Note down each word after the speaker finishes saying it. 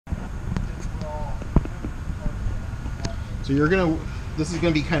So this is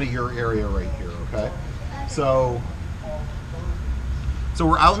gonna be kind of your area right here, okay? So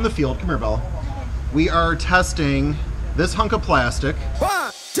we're out in the field. Come here, Bella. We are testing this hunk of plastic.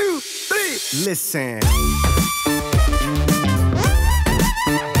 1, 2, 3. Listen.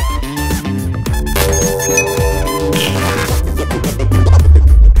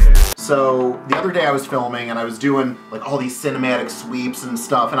 So the other day I was filming and I was doing like all these cinematic sweeps and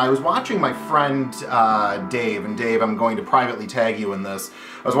stuff, and I was watching my friend Dave, and Dave, I'm going to privately tag you in this.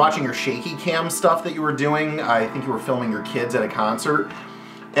 I was watching your shaky cam stuff that you were doing. I think you were filming your kids at a concert,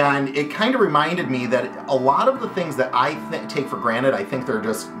 and it kind of reminded me that a lot of the things that I take for granted, I think they're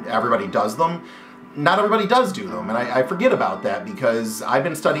just, everybody does them. Not everybody does do them, and I forget about that because I've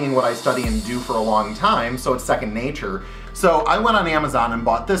been studying what I study and do for a long time, so it's second nature. So I went on Amazon and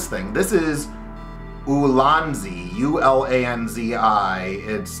bought this thing. This is Ulanzi, U-L-A-N-Z-I.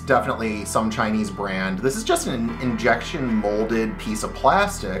 It's definitely some Chinese brand. This is just an injection molded piece of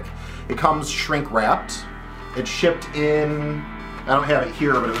plastic. It comes shrink wrapped. It's shipped in, I don't have it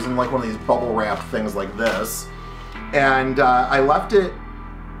here, but it was in like one of these bubble wrap things like this. And I left it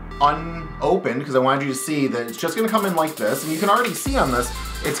unopened because I wanted you to see that it's just going to come in like this. And you can already see on this,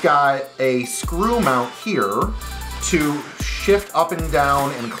 it's got a screw mount here to shift up and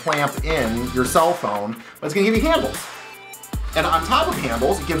down and clamp in your cell phone, but it's going to give you handles. And on top of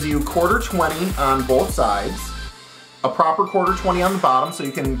handles, it gives you ¼ on both sides, a proper ¼ on the bottom so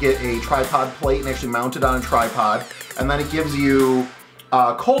you can get a tripod plate and actually mount it on a tripod, and then it gives you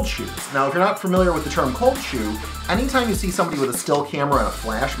cold shoes. Now, if you're not familiar with the term cold shoe, anytime you see somebody with a still camera and a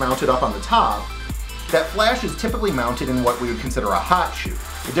flash mounted up on the top, that flash is typically mounted in what we would consider a hot shoe.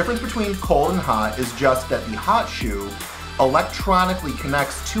 The difference between cold and hot is just that the hot shoe electronically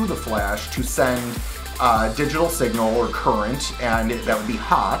connects to the flash to send digital signal or current, and that would be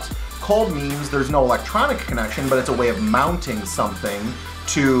hot. Cold means there's no electronic connection, but it's a way of mounting something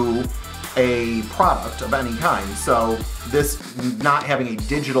to a product of any kind. So this not having a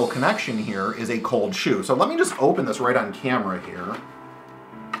digital connection here is a cold shoe. So let me just open this right on camera here.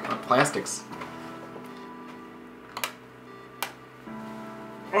 Plastics.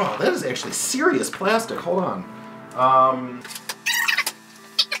 Oh, that is actually serious plastic. Hold on.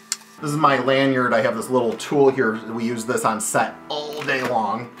 This is my lanyard. I have this little tool here. We use this on set all day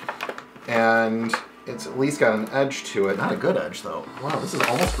long. And it's at least got an edge to it. Not a good edge, though. Wow, this is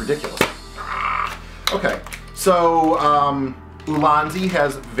almost ridiculous. Okay, so Ulanzi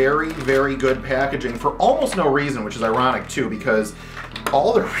has very, very good packaging for almost no reason, which is ironic, too, because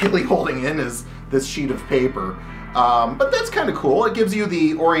all they're really holding in is this sheet of paper. But that's kind of cool. It gives you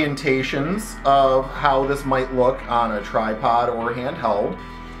the orientations of how this might look on a tripod or handheld.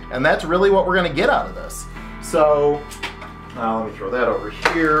 And that's really what we're going to get out of this. So, let me throw that over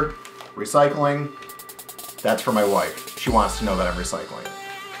here. Recycling. That's for my wife. She wants to know that I'm recycling.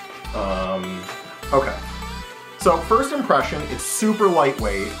 Okay. So, first impression, it's super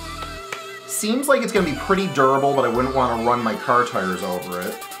lightweight. Seems like it's going to be pretty durable, but I wouldn't want to run my car tires over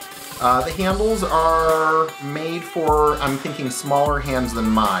it. The handles are made for, I'm thinking, smaller hands than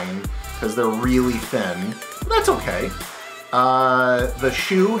mine, because they're really thin. But that's okay. The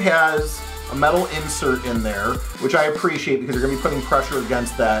shoe has a metal insert in there, which I appreciate because you're going to be putting pressure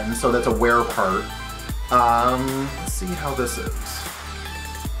against that, and so that's a wear part. Let's see how this is.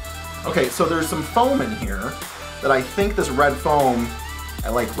 Okay, so there's some foam in here that I think this red foam, I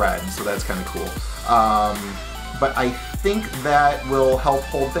like red, so that's kind of cool. But I think that will help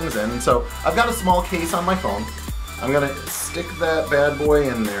hold things in. So I've got a small case on my phone. I'm gonna stick that bad boy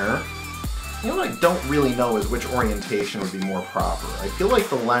in there. You know what I don't really know is which orientation would be more proper. I feel like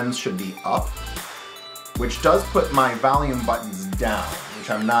the lens should be up, which does put my volume buttons down,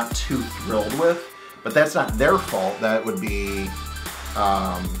 which I'm not too thrilled with, but that's not their fault. That would be,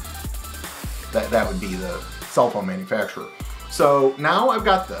 that would be the cell phone manufacturer. So now I've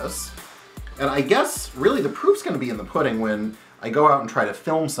got this. And I guess, really, the proof's going to be in the pudding when I go out and try to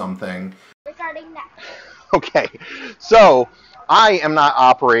film something. Regarding that. Okay, so I am not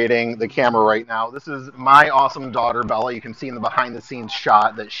operating the camera right now. This is my awesome daughter, Bella. You can see in the behind-the-scenes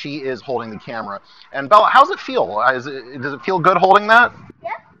shot that she is holding the camera. And Bella, how's it feel? Does it feel good holding that? Yeah.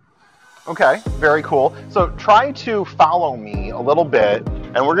 Okay, very cool. So try to follow me a little bit,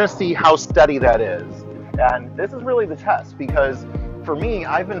 and we're going to see how steady that is. And this is really the test, because for me,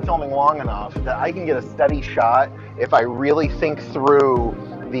 I've been filming long enough that I can get a steady shot if I really think through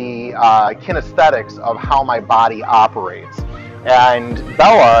the kinesthetics of how my body operates. And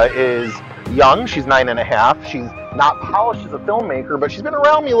Bella is young, she's 9.5, she's not polished as a filmmaker, but she's been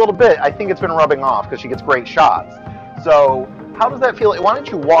around me a little bit. I think it's been rubbing off because she gets great shots. So how does that feel? Why don't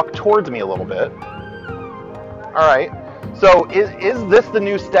you walk towards me a little bit? All right. So is this the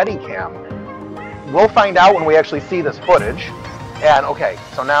new Steadicam? We'll find out when we actually see this footage. And okay,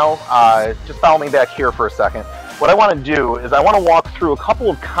 so now just follow me back here for a second. What I want to do is I want to walk through a couple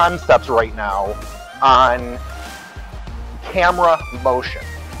of concepts right now on camera motion.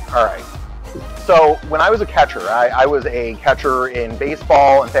 All right. So when I was a catcher, I was a catcher in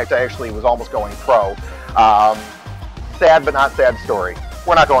baseball. In fact, I actually was almost going pro. Sad but not sad story.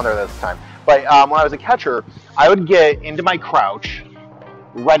 We're not going there this time. But when I was a catcher, I would get into my crouch,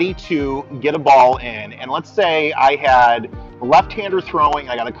 ready to get a ball in. And let's say I had a left-hander throwing,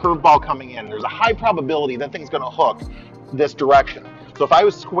 I got a curveball coming in. There's a high probability that thing's going to hook this direction. So if I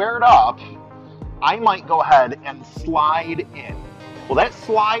was squared up, I might go ahead and slide in. Well, that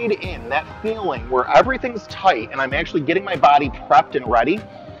slide in, that feeling where everything's tight and I'm actually getting my body prepped and ready,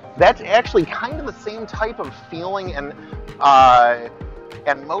 that's actually kind of the same type of feeling and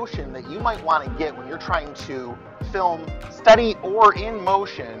motion that you might want to get when you're trying to film steady or in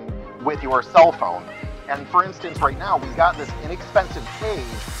motion with your cell phone. And for instance, right now, we've got this inexpensive cage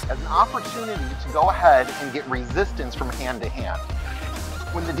as an opportunity to go ahead and get resistance from hand to hand.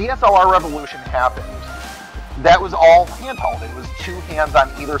 When the DSLR revolution happened, that was all handheld. It was two hands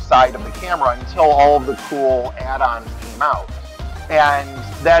on either side of the camera until all of the cool add-ons came out. And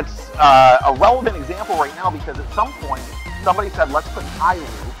that's a relevant example right now because at some point, somebody said, let's put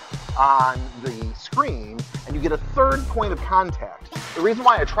iRoof on the screen and you get a third point of contact. The reason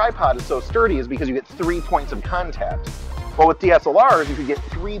why a tripod is so sturdy is because you get 3 points of contact. But with DSLRs, you could get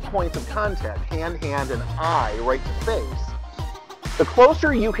 3 points of contact, hand, and eye, right to face. The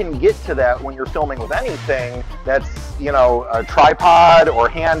closer you can get to that when you're filming with anything that's, you know, a tripod or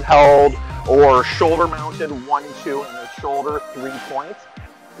handheld or shoulder mounted, 1, 2, and the shoulder, 3 points,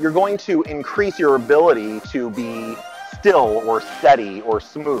 you're going to increase your ability to be still or steady or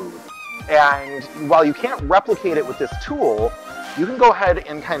smooth. And while you can't replicate it with this tool, you can go ahead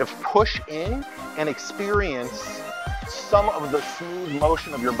and kind of push in and experience some of the smooth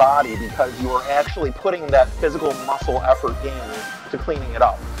motion of your body because you are actually putting that physical muscle effort in to cleaning it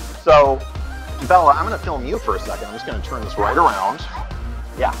up. So, Bella, I'm going to film you for a second. I'm just going to turn this right around.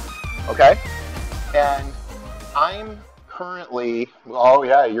 Yeah. Okay. And I'm currently, oh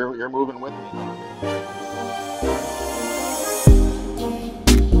yeah, you're moving with me.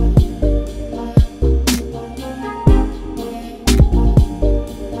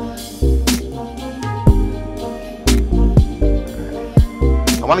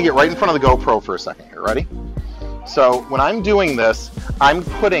 I want to get right in front of the GoPro for a second here. Ready? So when I'm doing this, I'm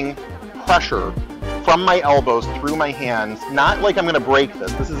putting pressure from my elbows through my hands. Not like I'm going to break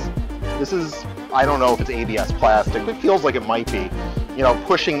this. This is I don't know if it's ABS plastic. It feels like it might be. You know,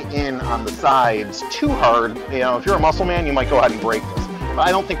 pushing in on the sides too hard. You know, if you're a muscle man, you might go ahead and break this. But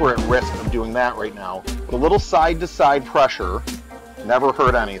I don't think we're at risk of doing that right now. But a little side-to-side pressure never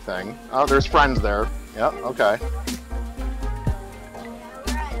hurt anything. Oh, there's friends there. Yep. Okay.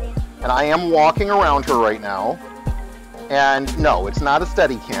 And I am walking around her right now. And no, it's not a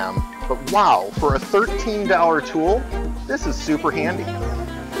Steadicam, but wow, for a $13 tool, this is super handy.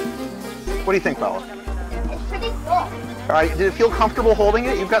 What do you think, Bella? It's pretty cool. All right, did it feel comfortable holding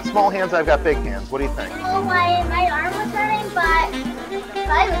it? You've got small hands, I've got big hands. What do you think? Well, my arm was hurting, but it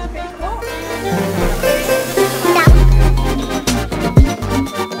was pretty cool.